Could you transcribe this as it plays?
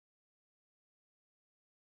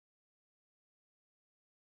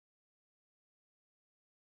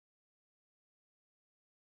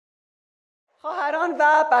خواهران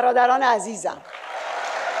و برادران عزیزم،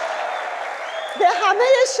 به همه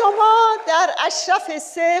شما در اشرف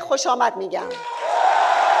 3 خوش آمد میگم.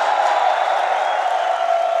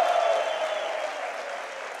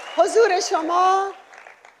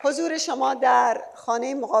 حضور شما در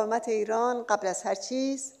خانه مقاومت ایران قبل از هر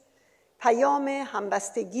چیز پیام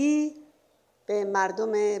همبستگی به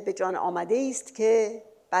مردم به جان آمده است که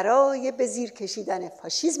برای به زیر کشیدن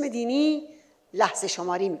فاشیسم دینی لحظه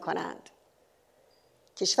شماری می کنند.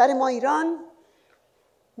 کشور ما ایران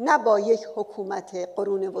نه با یک حکومت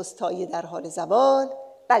قرون وسطایی در حال زوال،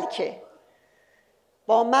 بلکه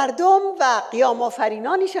با مردم و قیام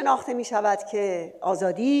آفرینانی شناخته می شود که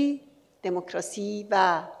آزادی، دموکراسی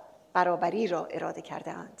و برابری را اراده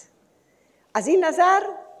کرده‌اند. از این نظر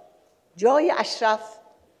جای اشرف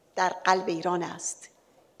در قلب ایران است،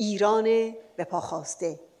 ایران به پا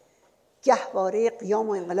خواسته، گهواره قیام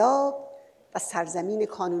و انقلاب و سرزمین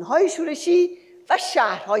کانون‌های شورشی و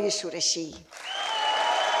شهرهای شورشی.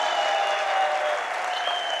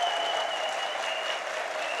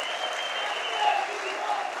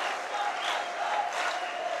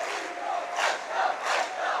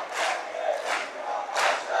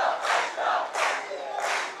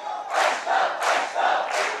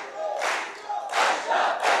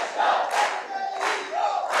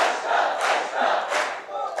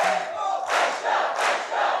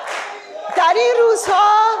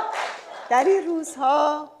 در این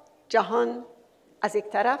روزها جهان از یک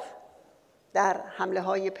طرف در حمله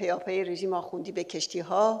های پیاپی رژیم آخوندی به کشتی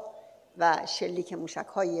ها و شلیک موشک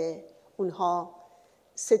های اونها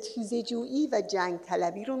ستیزه جویی و جنگ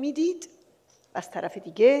طلبی رو میدید، و از طرف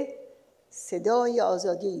دیگه صدای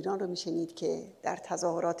آزادی ایران رو میشنید که در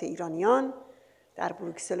تظاهرات ایرانیان در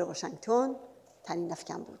بروکسل و واشنگتن طنین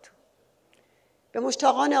افکن بود. به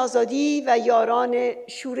مشتاقان آزادی و یاران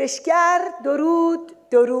شورشگر درود،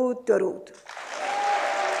 درود، درود.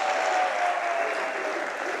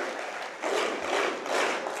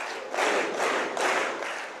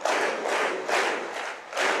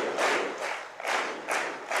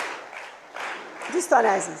 دوستان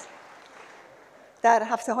عزیز، در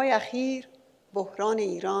هفته‌های اخیر بحران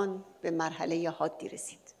ایران به مرحله حادی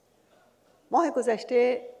رسید. ماه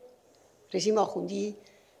گذشته رژیم آخوندی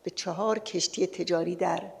به 4 کشتی تجاری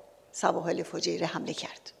در سواحل فجیره حمله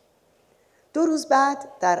کرد. 2 روز بعد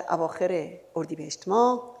در اواخر اردیبهشت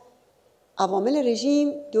ماه عوامل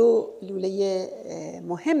رژیم 2 لوله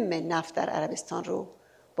مهم نفت در عربستان رو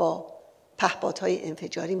با پهپادهای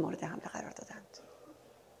انفجاری مورد حمله قرار دادند.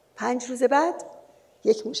 5 روز بعد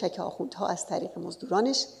یک موشک آخوندها از طریق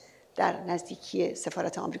مزدورانش در نزدیکی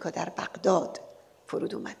سفارت آمریکا در بغداد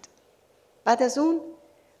فرود اومد. بعد از اون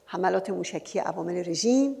حملات موشکی عوامل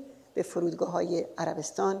رژیم به فرودگاه‌های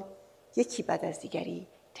عربستان یکی بعد از دیگری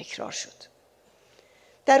تکرار شد.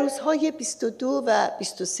 در روزهای 22 و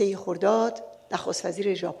 23 خرداد نخست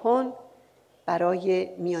وزیر ژاپن برای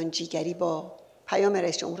میانجیگری با پیام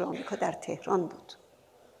رئیس جمهور آمریکا در تهران بود.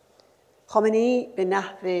 خامنه‌ای به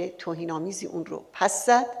نحو توهین‌آمیزی اون رو پس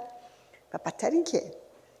زد و بدتر این که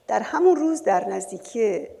در همون روز در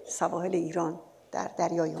نزدیکی سواحل ایران در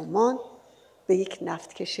دریای عمان به یک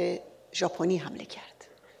نفتکش ژاپنی حمله کرد.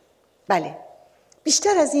 بله،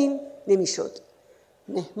 بیشتر از این نمیشد.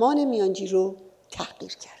 مهمان میانجی رو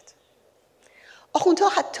تحقیر کرد. آخوندها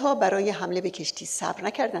حتی برای حمله به کشتی صبر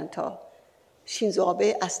نکردند تا شینزو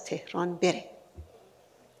آبه از تهران بره.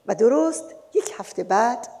 و درست 1 هفته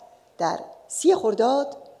بعد در 30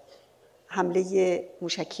 خرداد حمله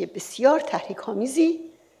موشکی بسیار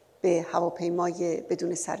تحریک‌آمیزی به هواپیمای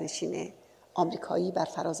بدون سرنشین آمریکایی بر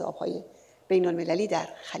فراز آب‌های بین‌المللی در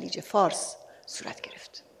خلیج فارس صورت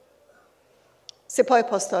گرفت. سپاه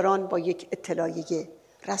پاسداران با یک اطلاعیه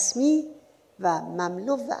رسمی و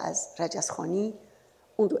مملو از رجزخوانی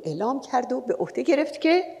اون رو اعلام کرد و به عهده گرفت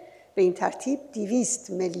که به این ترتیب 200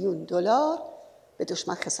 میلیون دلار به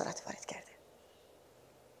دشمن خسارت وارد کرده.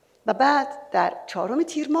 و بعد در 4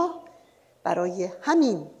 تیر ماه برای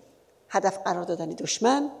همین هدف قرار دادن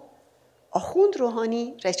دشمن، آخوند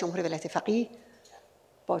روحانی رئیس جمهور ولایت فقیه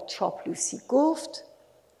با چاپلوسی گفت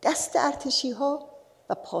دست ارتشی‌ها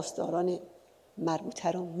و پاسداران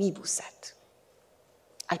مربوطه رو میبوسد.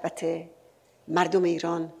 البته مردم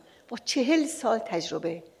ایران با 40 سال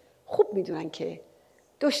تجربه خوب میدونن که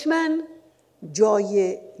دشمن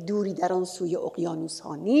جای دوری در آن سوی اقیانوس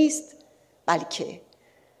ها نیست، بلکه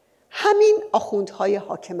همین آخوندهای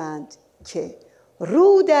حاکمند که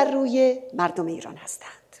رو در روی مردم ایران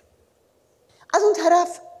هستند. از اون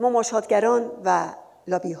طرف مماشاتگران و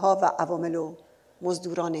لابی‌ها و عوامل و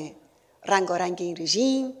مزدوران رنگارنگ این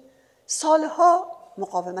رژیم سالها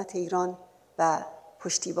مقاومت ایران و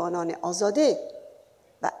پشتیبانان آزاده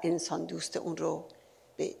و انسان دوست اون رو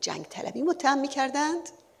به جنگ طلبی متهم می‌کردند،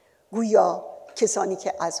 گویا کسانی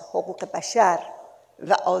که از حقوق بشر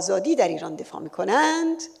و آزادی در ایران دفاع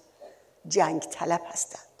می‌کنند جنگ طلب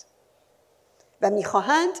هستند و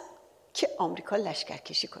می‌خواهند که آمریکا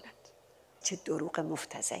لشکرکشی کند. چه دروغ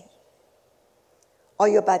مفتضحی!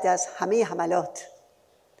 آیا بعد از همه حملات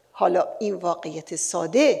حالا این واقعیت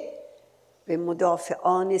ساده به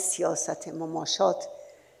مدافعان سیاست مماشات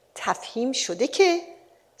تفهیم شده که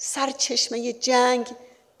سرچشمه جنگ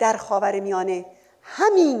در خاورمیانه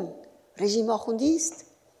همین رژیم آخوندی است،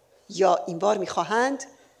 یا این بار می‌خواهند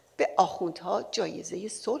به آخوندها جایزه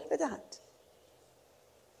صلح بدهند؟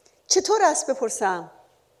 چطور است بپرسم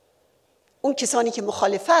اون کسانی که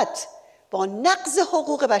مخالفت با نقض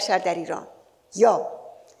حقوق بشر در ایران یا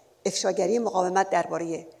افشاگری مقاومت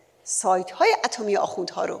درباره سایت‌های اتمی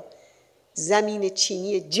آخوندها رو زمین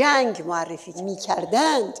چینی جنگ معرفی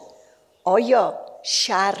می‌کردند، آیا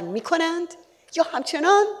شرم می‌کنند یا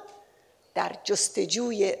همچنان در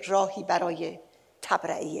جستجوی راهی برای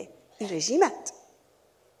تبرئه این رژیمند؟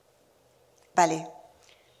 بله،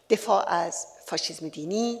 دفاع از فاشیسم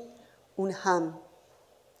دینی اون هم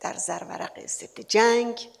در زرورق ضد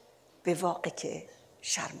جنگ به واقع که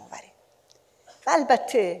شرم‌آوره و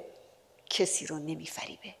البته کسی رو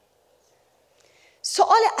نمی‌فریبه.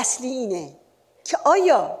 سوال اصلی اینه که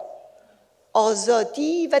آیا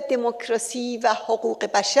آزادی و دموکراسی و حقوق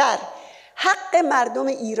بشر حق مردم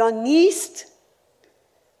ایران نیست؟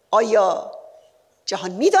 آیا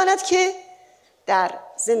جهان می‌داند که در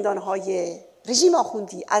زندان‌های رژیم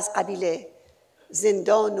آخوندی از قبیل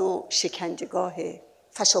زندان و شکنجهگاه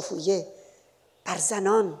فشافویه بر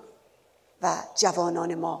زنان و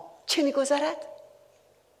جوانان ما چه می‌گذرد؟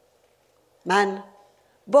 من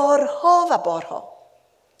بارها و بارها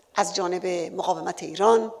از جانب مقاومت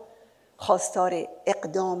ایران خواستار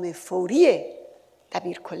اقدام فوری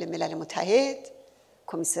دبیرکل ملل متحد،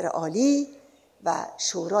 کمیسر عالی و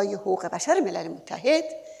شورای حقوق بشر ملل متحد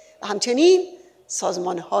و همچنین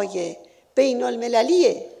سازمان‌های بین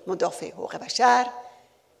المللی مدافع حقوق بشر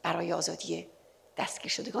برای آزادی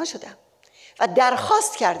دستگیر شدگان شدم و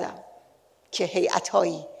درخواست کردم که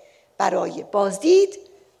هیئت‌هایی برای بازدید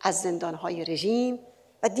از زندان‌های رژیم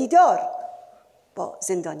و دیدار با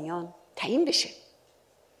زندانیان تعیین بشه.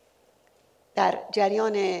 در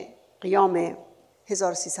جریان قیام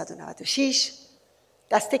 1396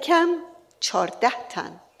 دست کم 14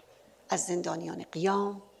 تن از زندانیان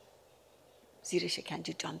قیام زیر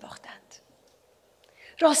شکنجه جان باختند.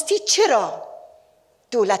 راستی چرا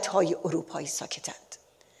دولت‌های اروپایی ساکتند؟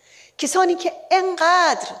 کسانی که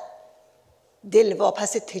انقدر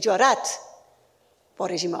دلواپس تجارت با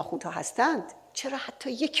رژیم آخوندها هستند چرا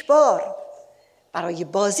حتی یک بار برای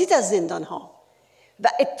بازدید از زندان‌ها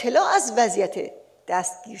و اطلاع از وضعیت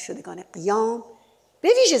دستگیر شدگان قیام به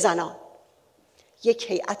ویژه زنان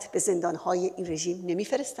یک هیئت به زندان‌های این رژیم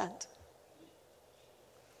نمی‌فرستند؟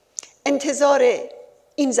 انتظار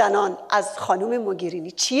این زنان از خانم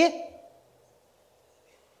موگرینی چیه؟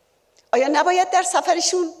 آیا نباید در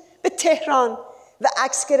سفرشون به تهران و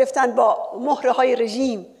عکس گرفتن با مهره‌های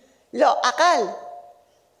رژیم لااقل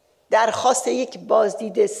درخواست یک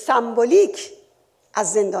بازدید سمبولیک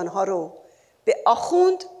از زندان‌ها رو به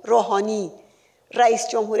آخوند روحانی رئیس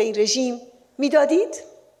جمهور این رژیم میدادید؟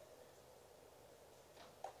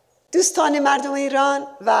 دوستان مردم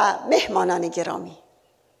ایران و مهمانان گرامی،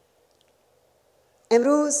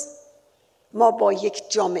 امروز ما با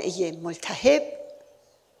یک جامعه ملتهب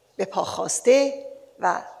به پا خواسته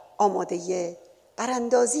و آماده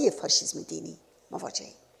براندازی فاشیسم دینی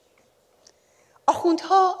مواجهیم.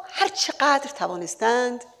 آخوندها هر چقدر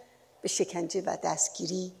توانستند به شکنجه و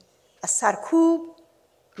دستگیری و سرکوب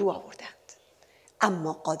رو آوردند،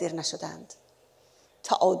 اما قادر نشدند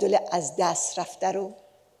تعادل از دست رفته رو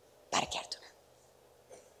برگردونند.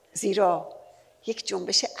 زیرا یک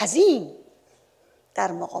جنبش عظیم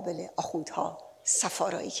در مقابل آخوندها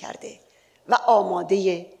صفارایی کرده و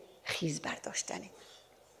آماده خیز برداشتنه.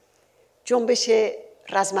 جنبش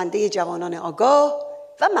رزمنده جوانان آگاه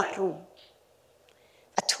و محروم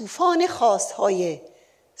و طوفان خواستهای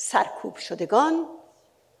سرکوب شدگان،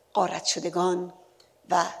 غارت شدگان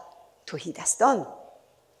و تهیدستان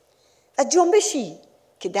و جنبشی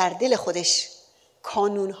که در دل خودش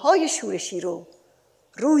کانونهای شورشی رو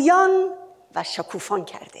رویان و شکوفان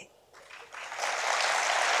کرده.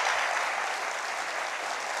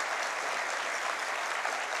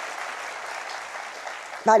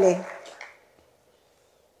 بله،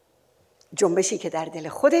 جنبشی که در دل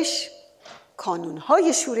خودش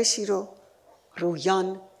کانونهای شورشی رو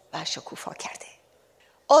رویان و شکوفا کرده.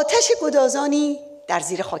 آتش گدازانی در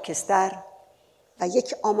زیر خاکستر و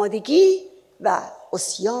یک آمادگی و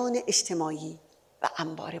عصیان اجتماعی و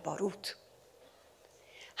انبار بارود.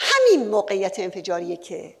 همین موقعیت انفجاریه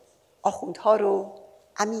که آخوندها رو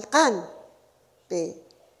عمیقاً به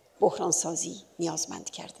بحرانسازی نیازمند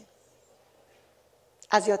کرده.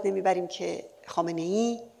 از یاد نمیبریم که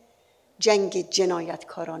خامنه‌ای جنگ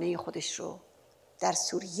جنایتکارانه خودش رو در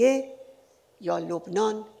سوریه یا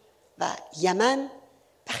لبنان و یمن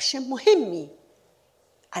بخش مهمی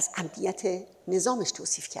از امنیت نظامش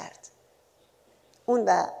توصیف کرد. اون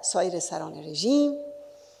و سایر سران رژیم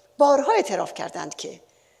بارها اعتراف کردند که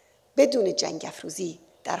بدون جنگ افروزی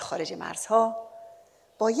در خارج مرزها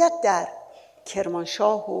باید در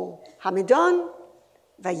کرمانشاه و همدان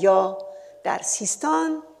و یا در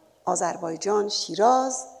سیستان، آذربایجان،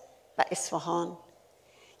 شیراز و اصفهان،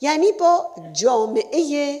 یعنی با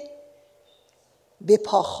جامعه به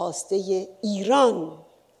پاخواسته ایران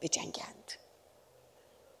بجنگند.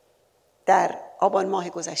 در آبان ماه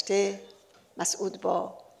گذشته مسعود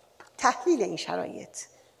با تحلیل این شرایط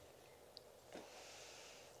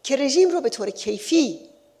که رژیم رو به طور کیفی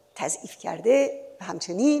تضعیف کرده و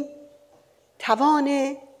همچنین توان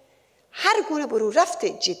هر گونه برون رفت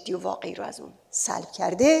جدی و واقعی رو از اون سلب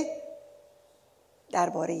کرده،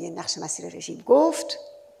 درباره نقش مسیر رژیم گفت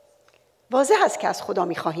واضح است که از خدا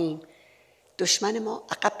می‌خواهیم دشمن ما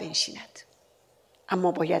عقب بنشیند،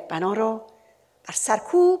 اما باید بنا را بر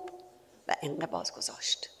سرکوب و انقباض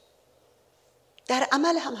گذاشت. در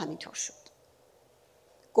عمل هم همینطور شد.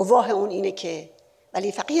 گواه اون اینه که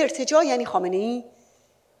ولی فقیه ارتجاع یعنی خامنه‌ای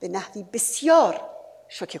به نحوی بسیار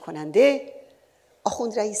شوکه کننده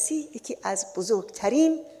آخوند رئیسی یکی از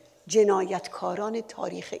بزرگترین جنایتکاران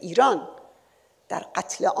تاریخ ایران در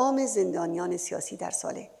قتل عام زندانیان سیاسی در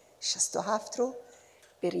سال 67 رو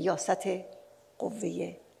به ریاست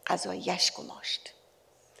قوه قضاییش گماشت.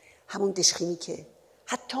 همون دشخیمی که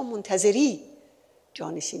حتی منتظری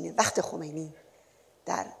جانشین وقت خمینی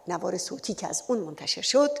در نوار صوتی که از اون منتشر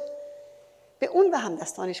شد به اون و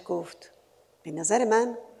همدستانش گفت به نظر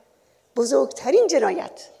من بزرگترین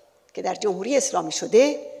جنایت که در جمهوری اسلامی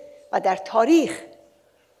شده و در تاریخ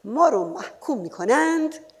ما رو محکوم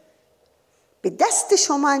می‌کنند به دست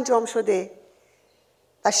شما انجام شده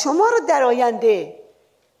و شما رو در آینده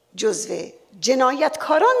جزو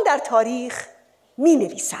جنایتکاران در تاریخ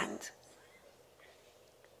می‌نویسند.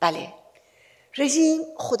 بله، رژیم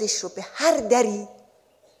خودش رو به هر دری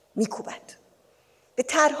می‌کوبد، به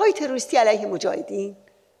طرح‌های تروریستی علیه مجاهدین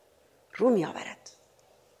رو می‌آورد.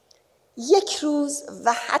 یک روز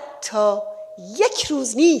و حتی یک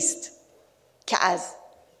روز نیست که از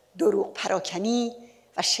دروغ پراکنی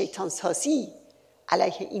و شیطانسازی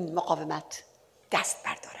علیه این مقاومت دست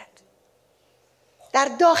بردارد. در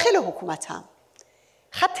داخل حکومت هم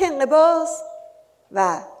خط انقباض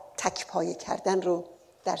و تکپایه کردن رو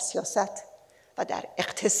در سیاست و در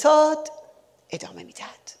اقتصاد ادامه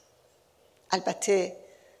می‌دهد. البته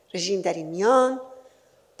رژیم در این میان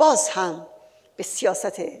باز هم به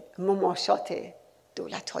سیاست مماشات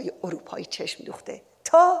دولت‌های اروپایی چشم دوخته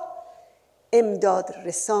تا امداد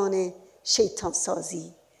رسان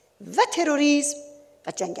شیطانسازی و تروریسم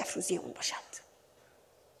و جنگ افروزی اون باشد.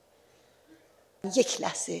 یک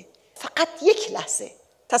لحظه، فقط یک لحظه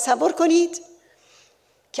تصور کنید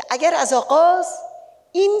که اگر از آغاز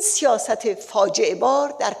این سیاست فاجعه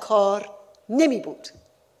بار در کار نمی بود،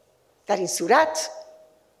 در این صورت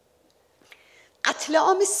قتل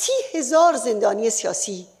عام 30,000 زندانی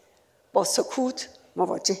سیاسی با سکوت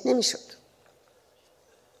مواجه نمی شد.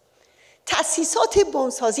 تأسیسات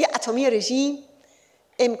بمبسازی اتمی رژیم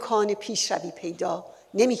امکان پیشروی پیدا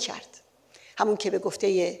نمی کرد. همون که به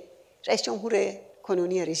گفته رئیس جمهور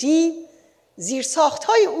کنونی رژیم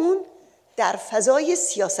زیرساخت‌های اون در فضای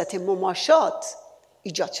سیاست مماشات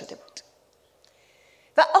ایجاد شده بود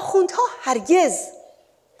و آخوندها هرگز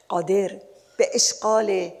قادر به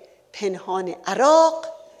اشغال پنهان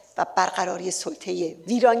عراق و برقراری سلطه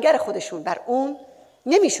ویرانگر خودشون بر اون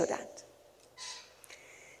نمی شدند.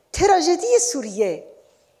 تراژدی سوریه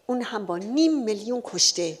اون هم با 500,000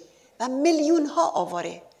 کشته و میلیون‌ها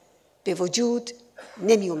آواره به وجود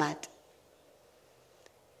نمی اومد.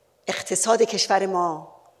 اقتصاد کشور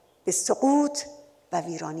ما به سقوط و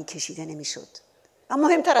ویرانی کشیده نمی شد. و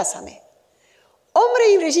مهمتر از همه عمر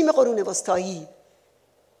این رژیم قرون وسطایی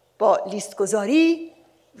با لیستگذاری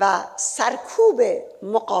و سرکوب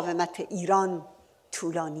مقاومت ایران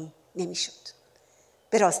طولانی نمی شد.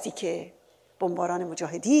 به راستی که بمباران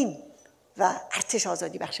مجاهدین و ارتش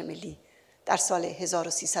آزادی بخش ملی در سال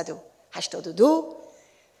 1382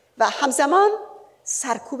 و همزمان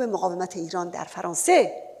سرکوب مقاومت ایران در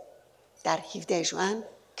فرانسه در 17 ژوئن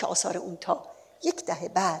که آثار اون تا 10 دهه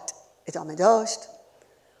بعد ادامه داشت،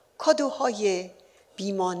 کادوهای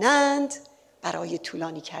بیمانند برای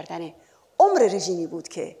طولانی کردن عمر رژیمی بود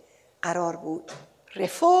که قرار بود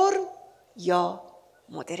رفرم یا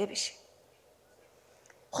مدره بشه.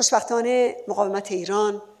 خوشبختانه مقاومت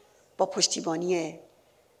ایران با پشتیبانی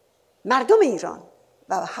مردم ایران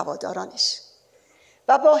و هوادارانش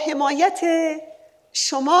و با حمایت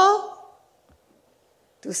شما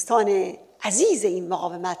دوستان عزیز این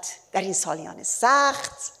مقاومت در این سالیان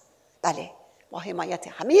سخت، بله، با حمایت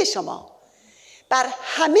همه شما بر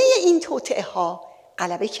همه این توطئه ها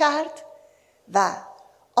غلبه کرد و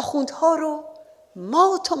آخوندها رو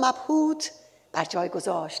مات و مبهوت بر جای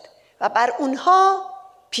گذاشت و بر اونها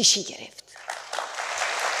پیشی گرفت.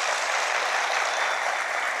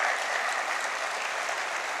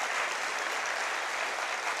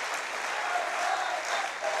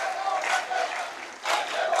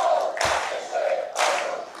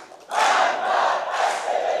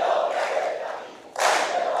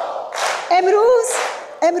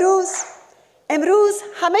 امروز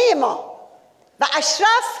همه ما و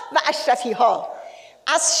اشرف و اشرفی ها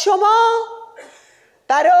از شما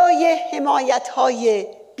برای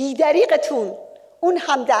حمایت‌های بی‌دریغتون، اون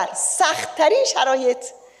هم در سخت‌ترین شرایط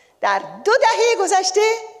در 2 دهه گذشته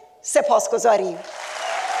سپاسگزاریم.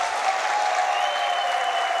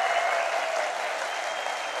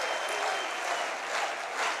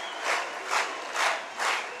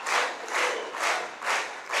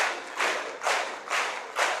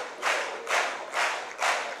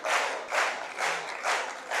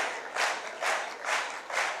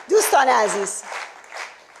 دوستان عزیز،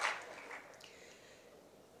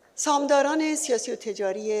 سامداران سیاسی و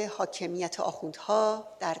تجاری حاکمیت آخوندها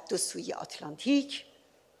در 2 سوی آتلانتیک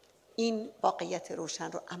این واقعیت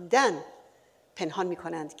روشن رو عمدن پنهان می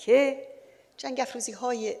کنند که جنگ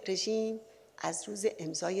افروزی‌های رژیم از روز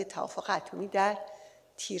امضای توافق اتمی در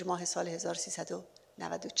تیر ماه سال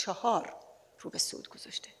 1394 رو به صعود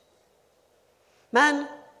گذاشته. من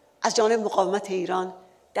از جانب مقاومت ایران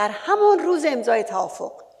در همان روز امضای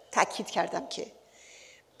توافق تأکید کردم که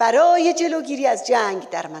برای جلوگیری از جنگ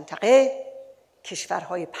در منطقه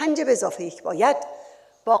کشورهای 5+1 باید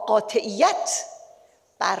با قاطعیت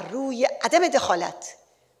بر روی عدم دخالت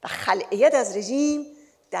و خلع ید از رژیم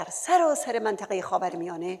در سراسر منطقه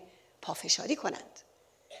خاورمیانه پافشاری کنند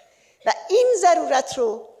و این ضرورت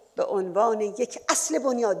رو به عنوان یک اصل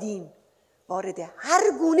بنیادین وارد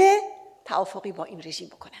هر گونه توافقی با این رژیم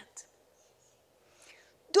بکنند.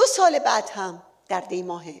 2 سال بعد هم در دی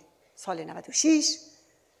ماه سال 96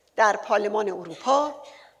 در پارلمان اروپا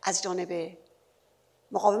از جانب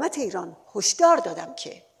مقاومت ایران هشدار دادم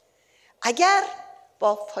که اگر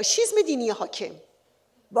با فاشیسم دینی حاکم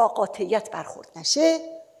با قاطعیت برخورد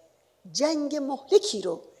نشه، جنگ مهلکی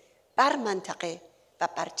رو بر منطقه و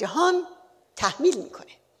بر جهان تحمیل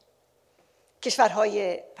میکنه.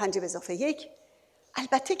 کشورهای 5+1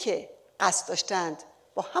 البته که قصد داشتند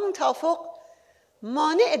با همون توافق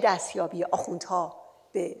مانع دستیابی آخوندها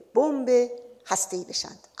به بمب هسته‌ای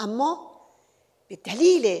بشند، اما به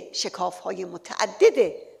دلیل شکاف‌های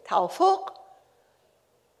متعدد توافق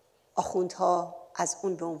آخوندها از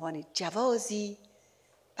اون به عنوان جوازی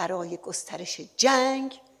برای گسترش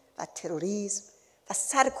جنگ و تروریسم و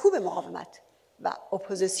سرکوب مقاومت و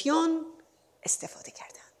اپوزیسیون استفاده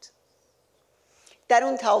کردند. در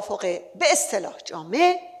اون توافق به اصطلاح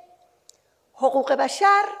جامع حقوق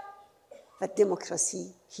بشر و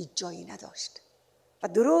دموکراسی هیچ جایی نداشت و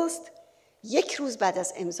درست 1 روز بعد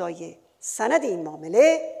از امضای سند این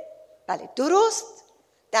معامله، بله درست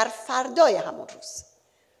در فردای همون روز،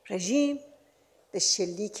 رژیم به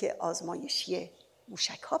شلیک آزمایشی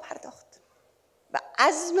موشک‌ها پرداخت و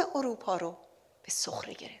عزم اروپا رو به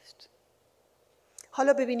سخره گرفت.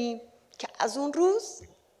 حالا ببینیم که از اون روز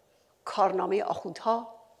کارنامه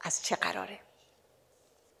آخوندها از چه قراره.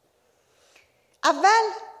 اول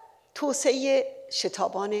توسعه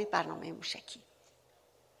شتابان برنامه موشکی.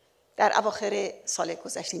 در اواخر سال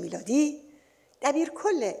گذشته میلادی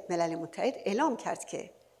دبیرکل ملل متحد اعلام کرد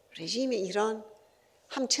که رژیم ایران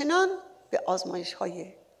همچنان به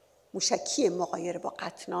آزمایش‌های موشکی مغایر با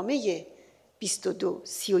قطعنامه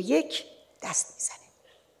 2231 دست میزنه.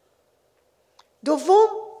 دوم،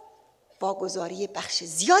 واگذاری بخش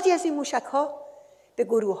زیادی از این موشک‌ها به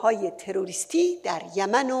گروه‌های تروریستی در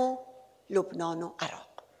یمن و لبنان و عراق.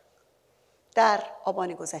 در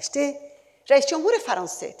آبان گذشته رئیس جمهور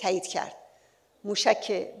فرانسه تایید کرد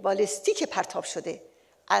موشک بالستیک پرتاب شده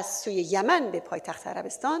از سوی یمن به پایتخت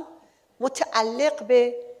عربستان متعلق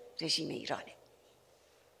به رژیم ایرانه.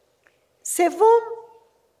 سوم،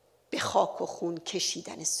 به خاک و خون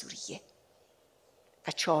کشیدن سوریه.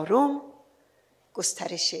 و چهارم،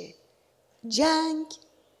 گسترش جنگ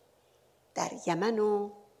در یمن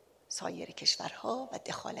و سایر کشورها و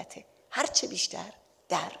دخالت هرچه بیشتر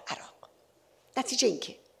در عراق. نتیجه این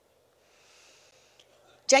که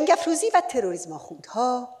جنگ افروزی و تروریسم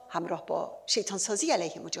آخوندها همراه با شیطانسازی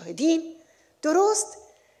علیه مجاهدین درست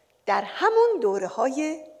در همون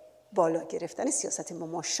دوره‌های بالا گرفتن سیاست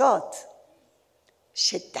مماشات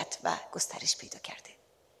شدت و گسترش پیدا کرده.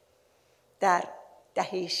 در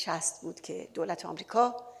دهه 60 بود که دولت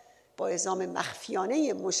آمریکا با اعزام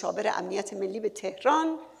مخفیانه مشاور امنیت ملی به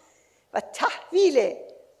تهران و تحویل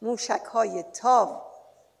موشک‌های تاو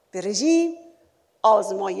به رژیم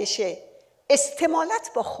آزمایش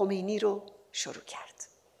استمالت با خمینی رو شروع کرد.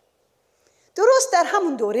 درست در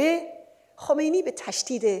همون دوره خمینی به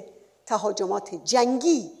تشدید تهاجمات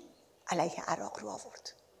جنگی علیه عراق رو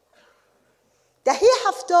آورد. دهه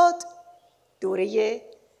 70 دوره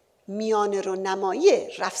میانه رو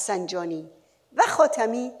نمایی رفسنجانی و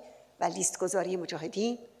خاتمی و لیستگذاری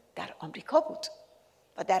مجاهدین در آمریکا بود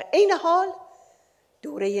و در عین حال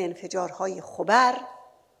دوره انفجارهای خبر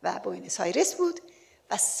و بوئنوس آیرس بود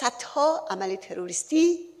و صدها عمل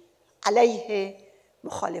تروریستی علیه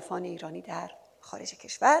مخالفان ایرانی در خارج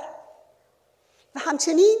کشور و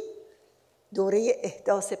همچنین دوره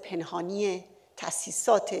احداث پنهانی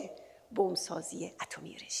تأسیسات بمبسازی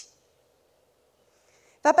اتمی رژیم.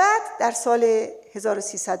 و بعد در سال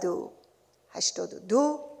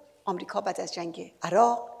 1382 آمریکا بعد از جنگ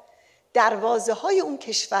عراق دروازه‌های اون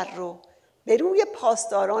کشور رو به روی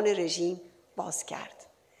پاسداران رژیم باز کرد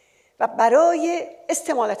و برای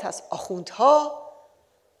استمالت از آخوندها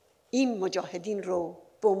این مجاهدین رو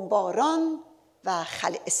بمباران و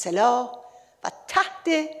خلع سلاح و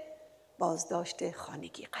تحت بازداشت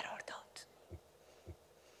خانگی قرار داد.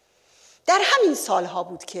 در همین سالها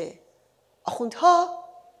بود که آخوندها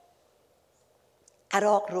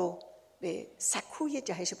عراق رو به سکوی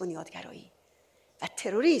جهش بنیادگرایی و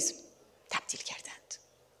تروریسم تبدیل کردند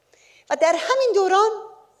و در همین دوران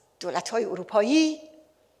دولت‌های اروپایی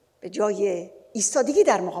به جای ایستادگی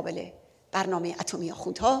در مقابل برنامه اتمی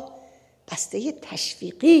آخوندها بسته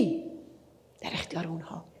تشویقی در اختیار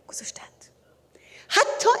اونها گذاشتند.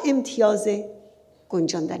 حتی امتیاز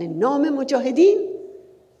گنجاندن نام مجاهدین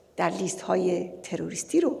در لیست‌های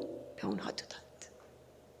تروریستی رو به اونها دادند.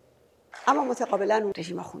 اما متقابلاً اون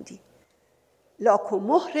رژیم آخوندی لاک و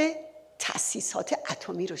مهر تأسیسات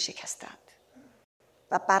اتمی رو شکستند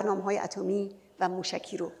و برنامه‌های اتمی و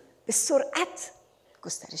موشکی رو به سرعت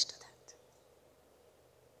گسترش دادند.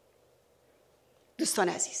 دوستان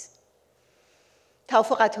عزیز،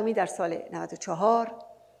 توافق اتمی در سال 94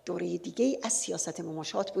 دوره دیگه از سیاست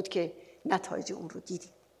مماشات بود که نتایج اون رو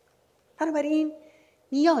دیدیم. بنابراین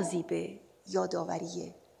نیازی به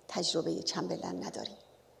یادآوری تجربه چمبرلین نداریم.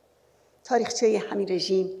 تاریخچه همین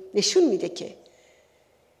رژیم نشون میده که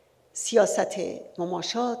سیاست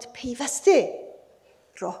مماشات پیوسته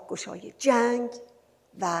راهگشای جنگ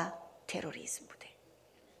و تروریسم بوده.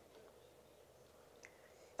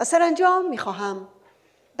 و سرانجام میخواهم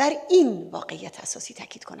بر این واقعیت اساسی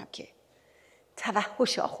تاکید کنم که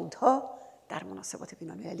توحش آخوندها در مناسبات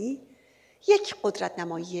بین‌المللی یک قدرت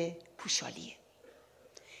نمایی پوشالیه.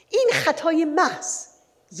 این خطای محض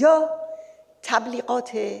یا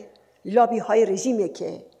تبلیغات لابی‌های رژیمه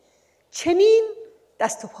که چنین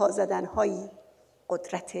دست و پا زدن‌های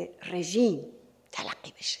قدرت رژیم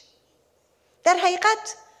تلقی بشه. در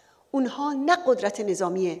حقیقت اونها نه قدرت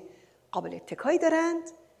نظامی قابل اتکایی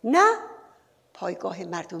دارند، نه پایگاه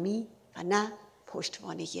مردمی و نه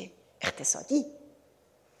پشتوانه اقتصادی.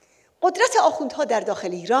 قدرت آخوندها در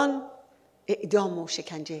داخل ایران اعدام و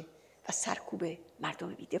شکنجه و سرکوب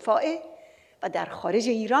مردم بی‌دفاعه و در خارج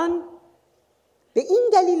ایران به این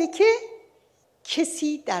دلیل که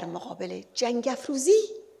کسی در مقابل جنگ افروزی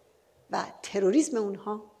و تروریسم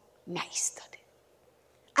اونها نایستاده.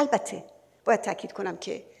 البته باید تاکید کنم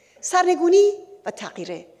که سرنگونی و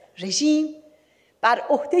تغییر رژیم بر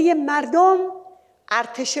عهده مردم،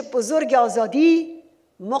 ارتش بزرگ آزادی،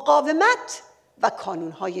 مقاومت و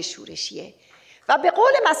کانونهای شورشیه و به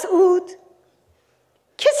قول مسعود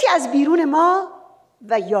کسی از بیرون ما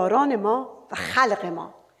و یاران ما و خلق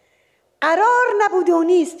ما قرار نبوده و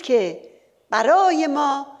نیست که برای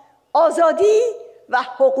ما آزادی و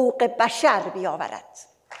حقوق بشر بیاورد.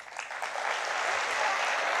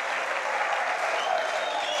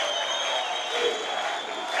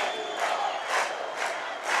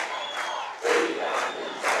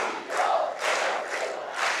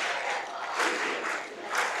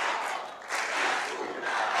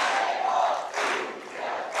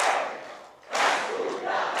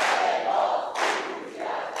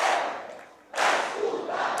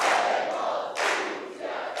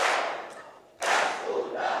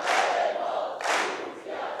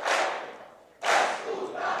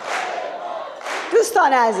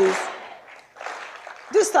 دوستان عزیز،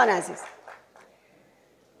 دوستان عزیز،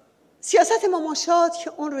 سیاست مماشات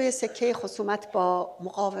که اون روی سکه خصومت با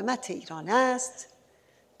مقاومت ایران است،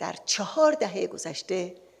 در 4 دهه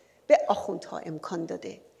گذشته به آخوندها امکان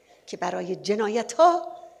داده که برای جنایت‌ها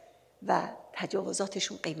و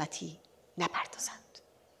تجاوزاتشون قیمتی نپردازند،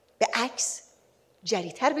 به عکس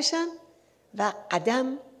جری‌تر بشن و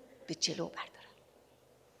قدم به جلو بردارن.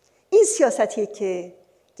 این سیاستیه که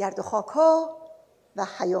گرد و خاک‌ها و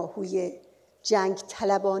هیاهوی جنگ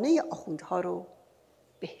طلبانه آخوندها رو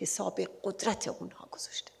به حساب قدرت اونها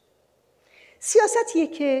گذاشته. سیاستیه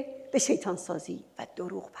که به شیطان سازی و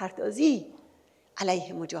دروغ پردازی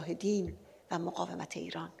علیه مجاهدین و مقاومت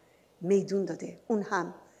ایران میدون داده، اون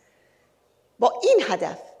هم با این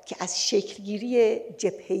هدف که از شکلگیری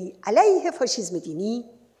جبهه‌ای علیه فاشیسم دینی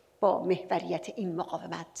با محوریت این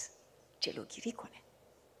مقاومت جلوگیری کنه.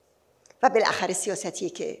 و بالاخره سیاستیه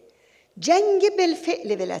که جنگ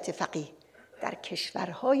بالفعل ولایت فقیه در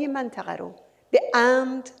کشورهای منطقه رو به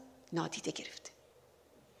عمد نادیده گرفته.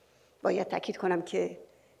 باید تاکید کنم که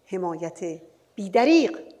حمایت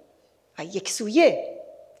بی‌دریغ و یکسویه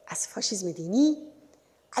از فاشیسم دینی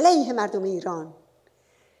علیه مردم ایران،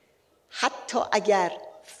 حتی اگر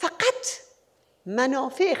فقط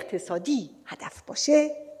منافع اقتصادی هدف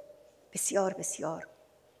باشه، بسیار بسیار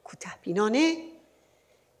کوتاه‌بینانه،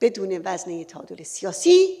 بدون وزنه تعادل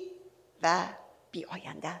سیاسی و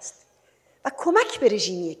بی‌آینده است و کمک به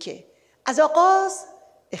رژیمیه که از آغاز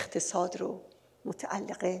اقتصاد رو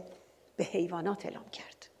متعلق به حیوانات اعلام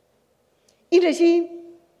کرد. این رژیم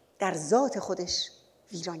در ذات خودش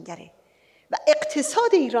ویرانگره و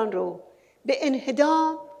اقتصاد ایران رو به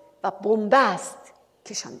انهدام و بنبست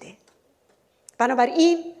کشانده.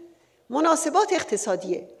 بنابراین مناسبات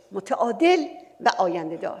اقتصادی متعادل و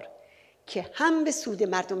آینده دار که هم به سود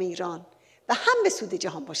مردم ایران و هم به سود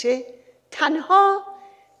جهان باشه، تنها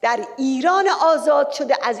در ایران آزاد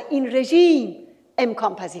شده از این رژیم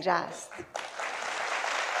امکان پذیر است.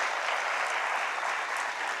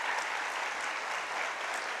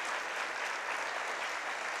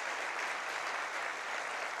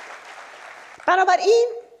 بنابراین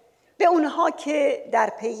به اونها که در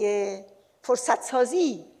پی فرصت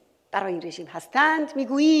سازی برای این رژیم هستند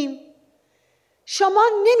میگوییم شما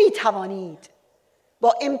نمیتوانید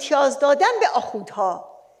با امتیاز دادن به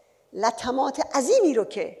آخوندها لطمات عظیمی رو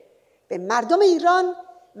که به مردم ایران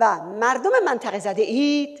و مردم منطقه زده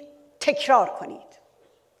اید تکرار کنید.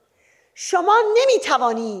 شما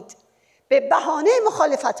نمیتوانید به بهانه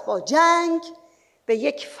مخالفت با جنگ به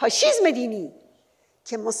یک فاشیسم دینی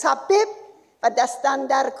که مسبب و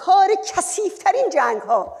دستاندرکار کثیف‌ترین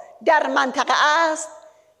جنگ‌ها در منطقه است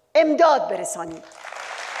امداد برسانید.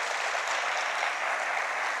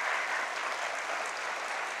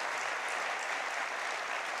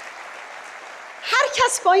 هر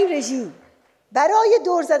کس با این رژیم برای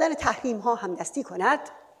دور زدن تحریم‌ها همدستی کند،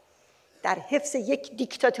 در حفظ یک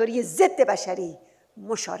دیکتاتوری ضد بشری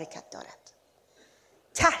مشارکت دارد.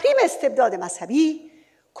 تحریم استبداد مذهبی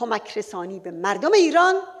کمک رسانی به مردم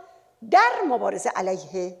ایران در مبارزه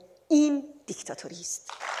علیه این دیکتاتوری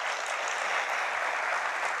است.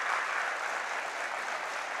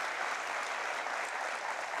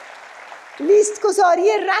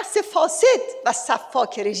 لیستگذاری رأس فاسد و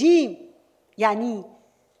سفاک رژیم، یعنی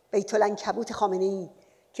بیت العنکبوت خامنه‌ای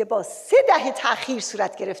که با 3 دهه تأخیر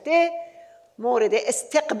صورت گرفته، مورد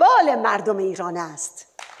استقبال مردم ایران است.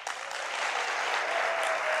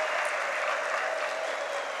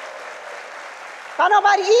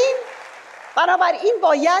 بنابراین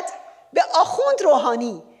باید به آخوند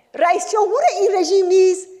روحانی، رئیس جمهور این رژیم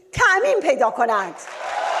نیز تعمیم پیدا کند.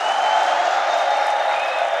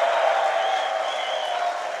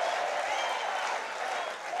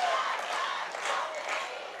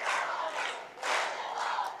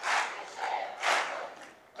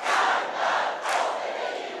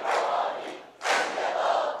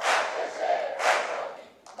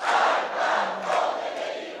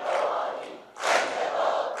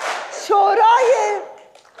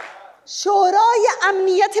 شورای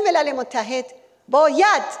امنیت ملل متحد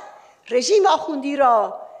باید رژیم آخوندی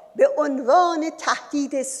را به عنوان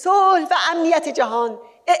تهدید صلح و امنیت جهان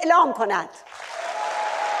اعلام کند.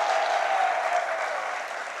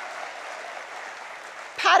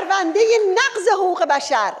 پرونده نقض حقوق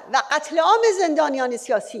بشر و قتل عام زندانیان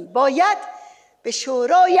سیاسی باید به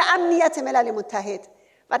شورای امنیت ملل متحد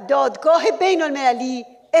و دادگاه بین المللی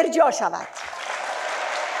ارجاع شود.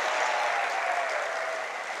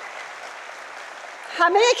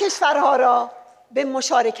 همه کشورها را به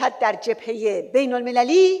مشارکت در جبهه بین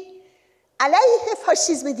المللی علیه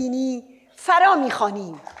فاشیسم دینی فرا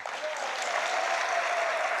می‌خوانیم.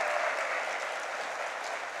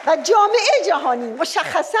 و جامعه جهانی،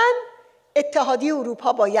 مشخصاً اتحادیه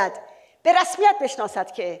اروپا، باید به رسمیت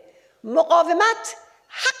بشناسد که مقاومت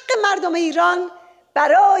حق مردم ایران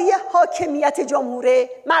برای حاکمیت جمهور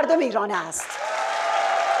مردم ایران است.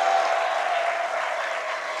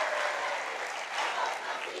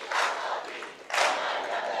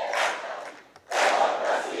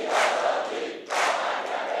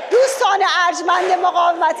 دوستان ارجمند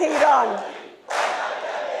مقاومت ایران،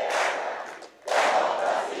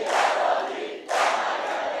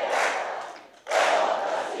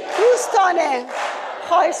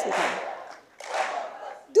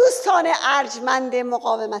 دوستان ارجمند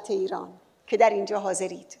مقاومت ایران که در اینجا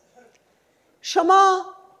حاضرید، شما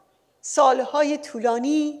سالهای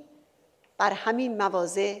طولانی بر همین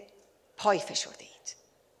مواضع پای فشرده اید.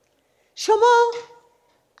 شما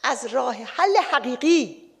از راه حل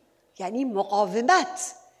حقیقی، یعنی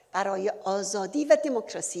مقاومت برای آزادی و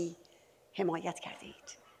دموکراسی، حمایت کرده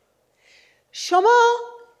اید. شما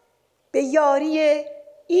به یاری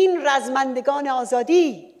این رزمندگان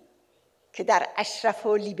آزادی که در اشرف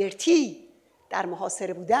و لیبرتی در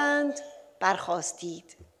محاصره بودند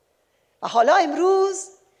برخاستید و حالا امروز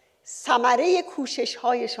ثمره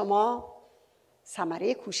کوشش‌های شما،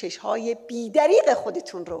 ثمره کوشش‌های بی‌دریغ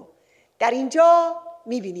خودتون رو در اینجا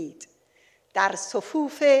می‌بینید، در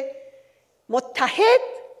صفوف متحد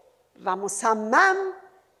و مصمم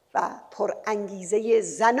و پرانگیزه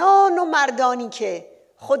زنان و مردانی که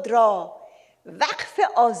خود را وقف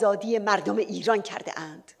آزادی مردم ایران کرده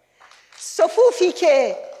اند. صفوفی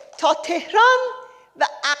که تا تهران و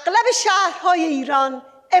اغلب شهرهای ایران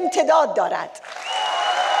امتداد دارد.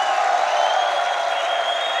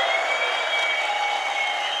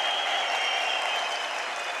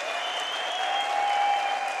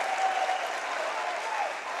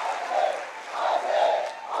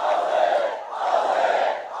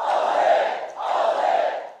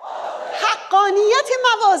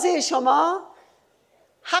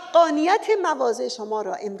 حقانیت مواضع شما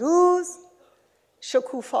را امروز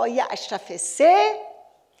شکوفایی اشرف 3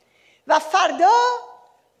 و فردا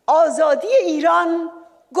آزادی ایران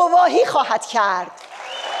گواهی خواهد کرد.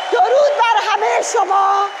 درود بر همه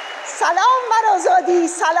شما، سلام بر آزادی،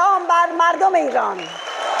 سلام بر مردم ایران.